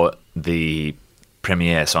before the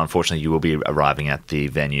premiere, so unfortunately you will be arriving at the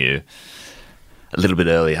venue a little bit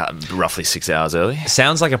early, roughly 6 hours early.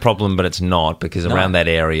 Sounds like a problem, but it's not, because around that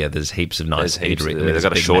area there's heaps of nice eatery. They've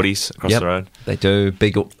got a Shorties across the road. They do.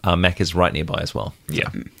 Big Macca's right nearby as well. Yeah.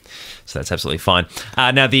 So that's absolutely fine.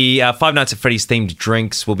 Now, the Five Nights at Freddy's themed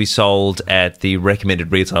drinks will be sold at the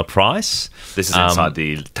recommended retail price. This is inside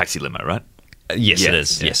the taxi limo, right? Yes, it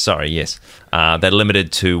is. Yeah. Yes, sorry, yes. They're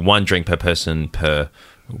limited to one drink per person per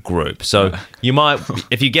group. So you might,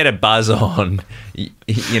 if you get a buzz on,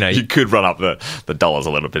 you know... You could run up the dollars a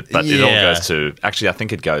little bit, but it all goes to... Actually, I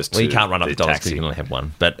think it goes to... Well, you can't run up the dollars because you can only have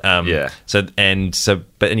one. But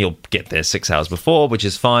But you'll get there 6 hours before, which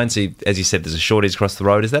is fine. So, as you said, there's a Shorties across the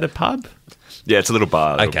road. Is that a pub? Yeah, it's a little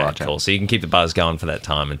bar. Cool. So you can keep the buzz going for that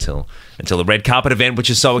time until the red carpet event,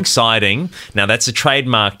 which is so exciting. Now, that's a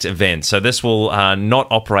trademarked event, so this will not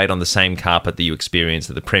operate on the same carpet that you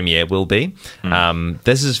experienced at the premiere will be.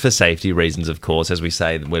 This is for safety reasons, of course. As we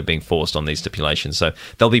say, we're being forced on these stipulations. So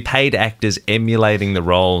there'll be paid actors emulating the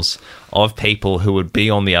roles of people who would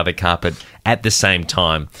be on the other carpet at the same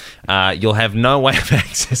time. You'll have no way of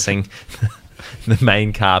accessing the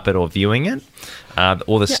main carpet or viewing it.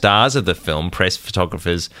 Or the stars of the film, press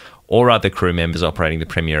photographers, or other crew members operating the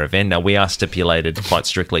premiere event. Now, we are stipulated quite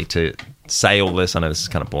strictly to say all this. I know this is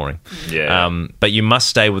kind of boring. Yeah. But you must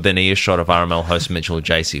stay within earshot of RML host Mitchell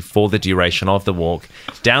Jacey for the duration of the walk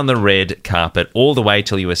down the red carpet all the way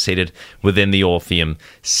till you are seated within the Orpheum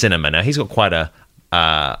Cinema. Now, he's got quite a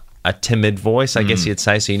timid voice, I guess you'd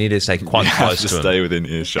say, so you need to stay quite close to him. Stay within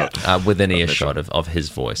earshot. Within earshot of his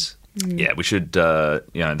voice. Yeah, we should,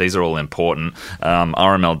 these are all important.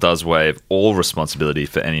 RML does waive all responsibility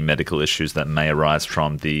for any medical issues that may arise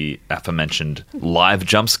from the aforementioned live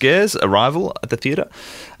jump scares arrival at the theatre.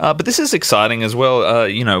 But this is exciting as well.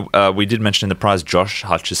 We did mention in the prize Josh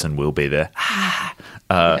Hutcherson will be there.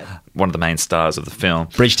 One of the main stars of the film.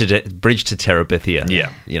 Bridge to Terabithia.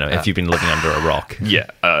 Yeah. If you've been living under a rock. Yeah.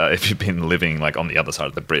 If you've been living like on the other side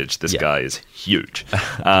of the bridge, this guy is huge.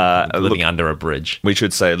 Living under a bridge. We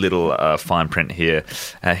should say a little fine print here.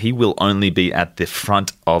 He will only be at the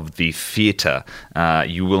front of the theatre.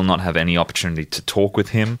 You will not have any opportunity to talk with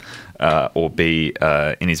him or be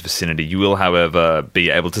in his vicinity. You will, however, be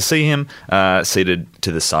able to see him seated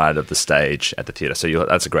to the side of the stage at the theatre. So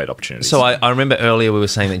that's a great opportunity. So I remember earlier we were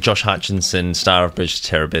saying that Josh Hutcherson, star of Bridge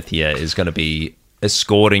to Terabithia, is going to be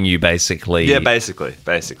escorting you basically. Yeah, basically.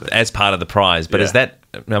 As part of the prize. But is that,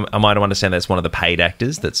 am I to understand that's one of the paid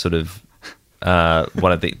actors that's sort of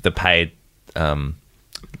one of the paid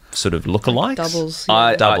sort of lookalikes? Doubles.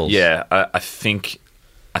 Doubles. I think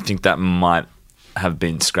that might have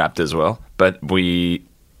been scrapped as well. But you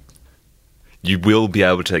will be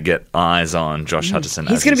able to get eyes on Josh Hutcherson.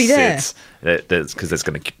 He's going to be there. Because there's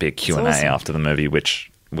going to be a Q&A after the movie, which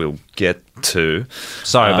we'll get to.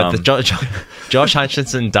 Sorry, but the Josh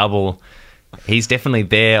Hutcherson double, he's definitely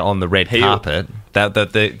there on the red carpet,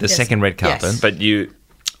 the second red carpet. Yes. But you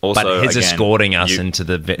also... But he's escorting us into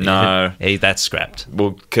the... No. That's scrapped.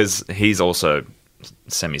 Well, because he's also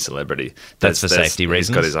semi-celebrity. That's for safety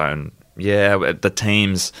reasons? He's got his own... Yeah, the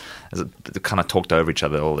teams kind of talked over each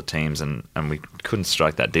other, all the teams, and we couldn't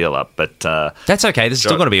strike that deal up. But that's okay. This is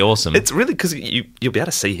still going to be awesome. It's really because you'll be able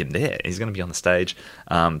to see him there. He's going to be on the stage.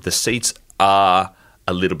 The seats are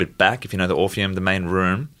a little bit back. If you know the Orpheum, the main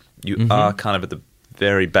room, you are kind of at the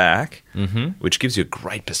very back, which gives you a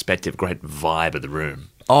great perspective, great vibe of the room.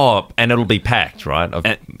 Oh, and it'll be packed,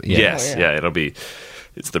 right? Yes, it'll be...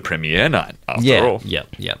 It's the premiere night, after all. Yeah.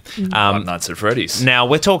 Five Nights at Freddy's. Now,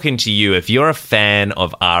 we're talking to you. If you're a fan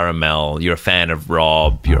of RML, you're a fan of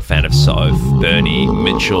Rob, you're a fan of Soph, Bernie,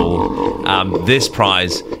 Mitchell, this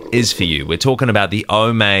prize is for you. We're talking about the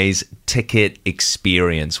Omaze ticket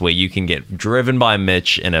experience, where you can get driven by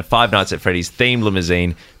Mitch in a Five Nights at Freddy's themed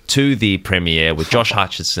limousine to the premiere with Josh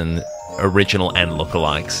Hutcherson, original and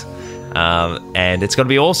lookalikes. And it's going to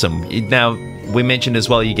be awesome. Now, we mentioned as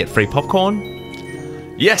well you get free popcorn.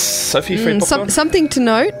 Yes, Sophie, free popcorn. Something to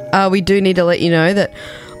note, we do need to let you know that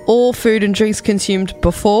all food and drinks consumed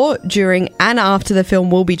before, during and after the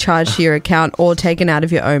film will be charged to your account or taken out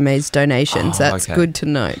of your Omaze donations. That's good to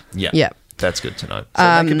note. Yeah. That's good to know.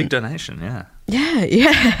 So make a big donation, yeah.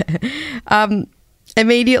 Yeah.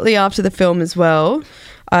 Immediately after the film as well,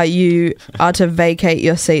 you are to vacate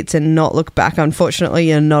your seats and not look back. Unfortunately,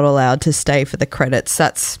 you're not allowed to stay for the credits.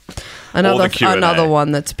 That's another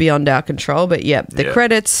one that's beyond our control. But the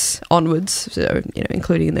credits onwards, so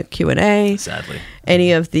including the Q&A, sadly,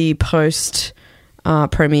 any of the post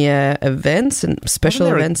premiere events and special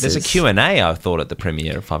events. There's a Q&A, I thought, at the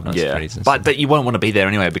premiere of Five Nights at Freddy's. But you won't want to be there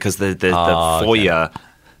anyway because the foyer.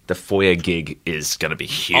 the foyer gig is going to be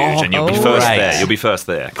huge, and you'll be first great. there. You'll be first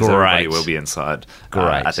there because everybody Great. will be inside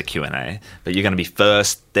Great. at the Q&A. But you're going to be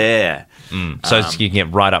first there. So you can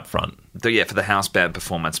get right up front. For the house band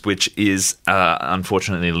performance, which is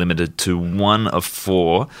unfortunately limited to 1 of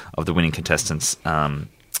 4 of the winning contestants.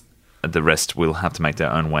 The rest will have to make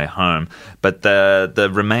their own way home. But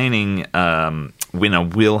the remaining winner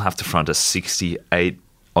will have to front a 68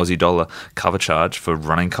 Aussie dollar cover charge for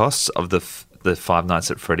running costs of the Five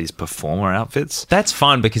Nights at Freddy's performer outfits. That's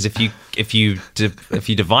fine because if you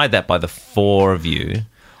divide that by the 4 of you,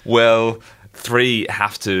 well, 3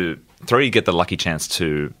 get the lucky chance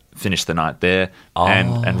to finish the night there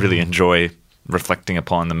and really enjoy reflecting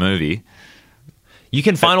upon the movie. You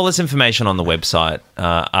can find all this information on the website,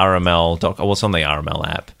 rml.com. Well, it's on the RML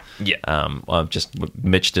app. Yeah.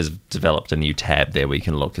 Mitch has developed a new tab there where you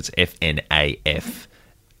can look. It's FNAF.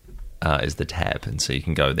 Is the tab, and so you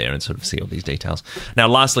can go there and sort of see all these details. Now,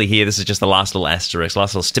 lastly here, this is just the last little asterisk,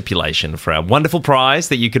 last little stipulation for our wonderful prize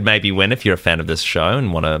that you could maybe win if you're a fan of this show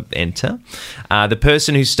and want to enter. The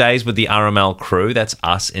person who stays with the RML crew, that's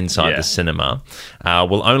us inside the cinema,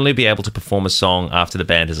 will only be able to perform a song after the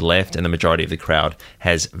band has left and the majority of the crowd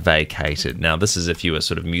has vacated. Now, this is if you are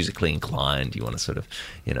sort of musically inclined, you want to sort of,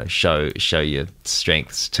 show your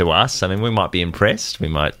strengths to us. I mean, we might be impressed. We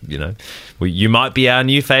might, you might be our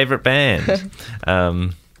new favourite band.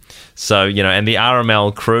 So, and the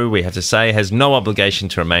RML crew, we have to say, has no obligation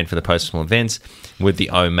to remain for the post-film events with the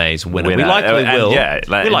Omaze winner. We likely will.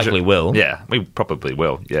 We likely will. Yeah, we probably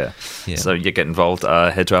will, yeah. So you get involved,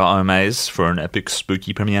 head to our Omaze for an epic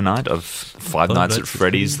spooky premiere night of Five Nights at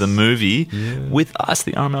Freddy's, the movie, with us,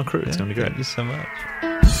 the RML crew. It's going to be great. Thank you so much.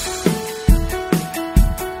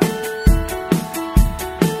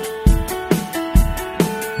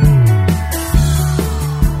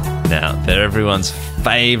 Now, they're everyone's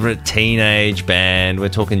favourite teenage band. We're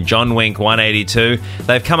talking John Wink 182.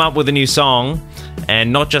 They've come up with a new song,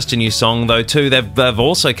 and not just a new song, though, too. They've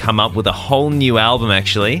also come up with a whole new album,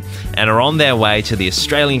 actually, and are on their way to the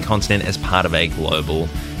Australian continent as part of a global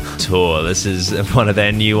tour. This is one of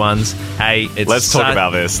their new ones. Hey, let's talk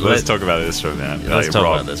about this. Let's talk about this for a minute. Let's talk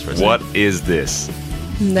about this for a second. What is this?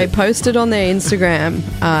 They posted on their Instagram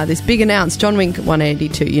this big announce, John Wink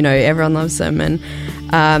 182. Everyone loves them.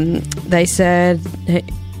 And they said, hey,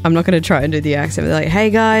 I'm not going to try and do the accent. They're like, hey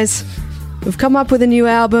guys, we've come up with a new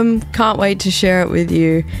album. Can't wait to share it with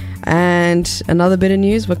you. And another bit of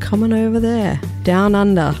news, we're coming over there, down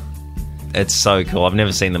under. It's so cool. I've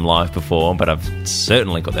never seen them live before, but I've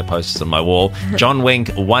certainly got their posters on my wall. John Wink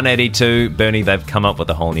 182. Bernie, they've come up with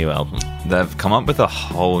a whole new album. They've come up with a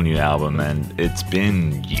whole new album, and it's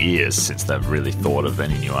been years since they've really thought of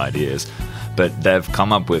any new ideas. But they've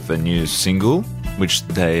come up with a new single, which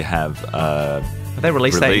they have Have they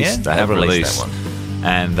released that yet? They have released that one.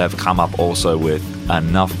 And they've come up also with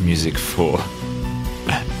enough music for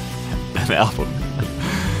an album.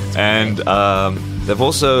 And they've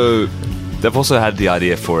also had the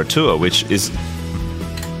idea for a tour, which is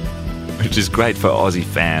great for Aussie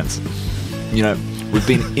fans. We've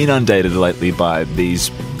been inundated lately by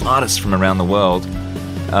these artists from around the world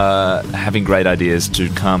having great ideas to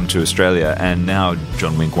come to Australia, and now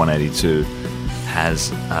John Wink 182 has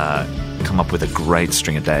come up with a great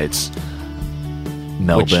string of dates.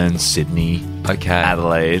 Melbourne, Sydney,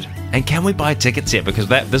 Adelaide. And can we buy tickets yet? Because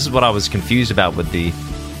this is what I was confused about with the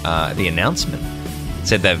announcement. It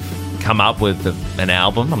said they've come up with an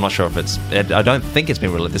album. I'm not sure if I don't think it's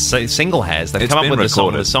been released. The single has. They've come up with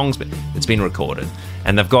the songs, but it's been recorded.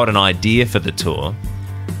 And they've got an idea for the tour.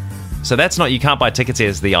 So that's not, you can't buy tickets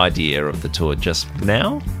as the idea of the tour just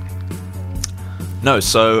now? No,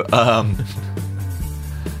 so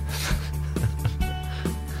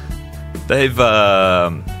they've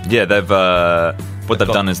what they've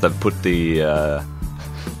done is they've put the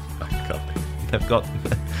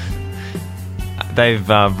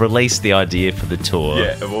they've released the idea for the tour.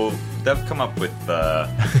 Yeah, well, they've come up with a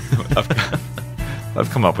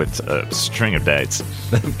string of dates.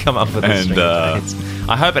 They've come up with a string of dates.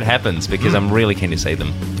 I hope it happens because I'm really keen to see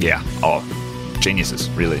them. Yeah. Oh, geniuses,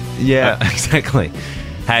 really. Yeah, exactly.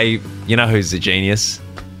 Hey, you know who's a genius?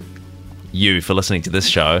 You, for listening to this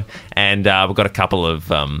show. And we've got a couple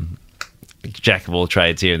of jack of all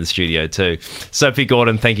trades here in the studio too. Sophie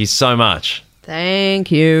Gordon, thank you so much.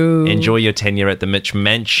 Thank you. Enjoy your tenure at the Mitch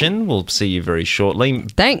Mansion. We'll see you very shortly.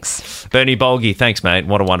 Thanks. Bernie Bolgi, thanks, mate.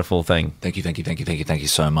 What a wonderful thing. Thank you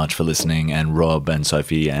so much for listening. And Rob and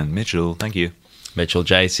Sophie and Mitchell, thank you. Mitchell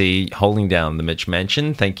JC holding down the Mitch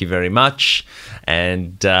Mansion. Thank you very much.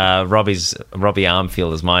 And Robbie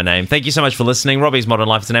Armfield is my name. Thank you so much for listening. Robbie's Modern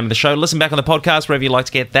Life is the name of the show. Listen back on the podcast wherever you like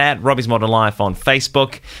to get that. Robbie's Modern Life on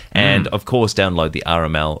Facebook. And, of course, download the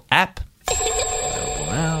RML app. Available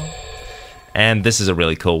now. And this is a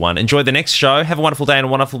really cool one. Enjoy the next show. Have a wonderful day and a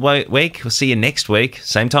wonderful week. We'll see you next week.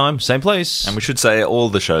 Same time, same place. And we should say all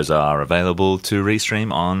the shows are available to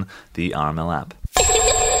restream on the RML app.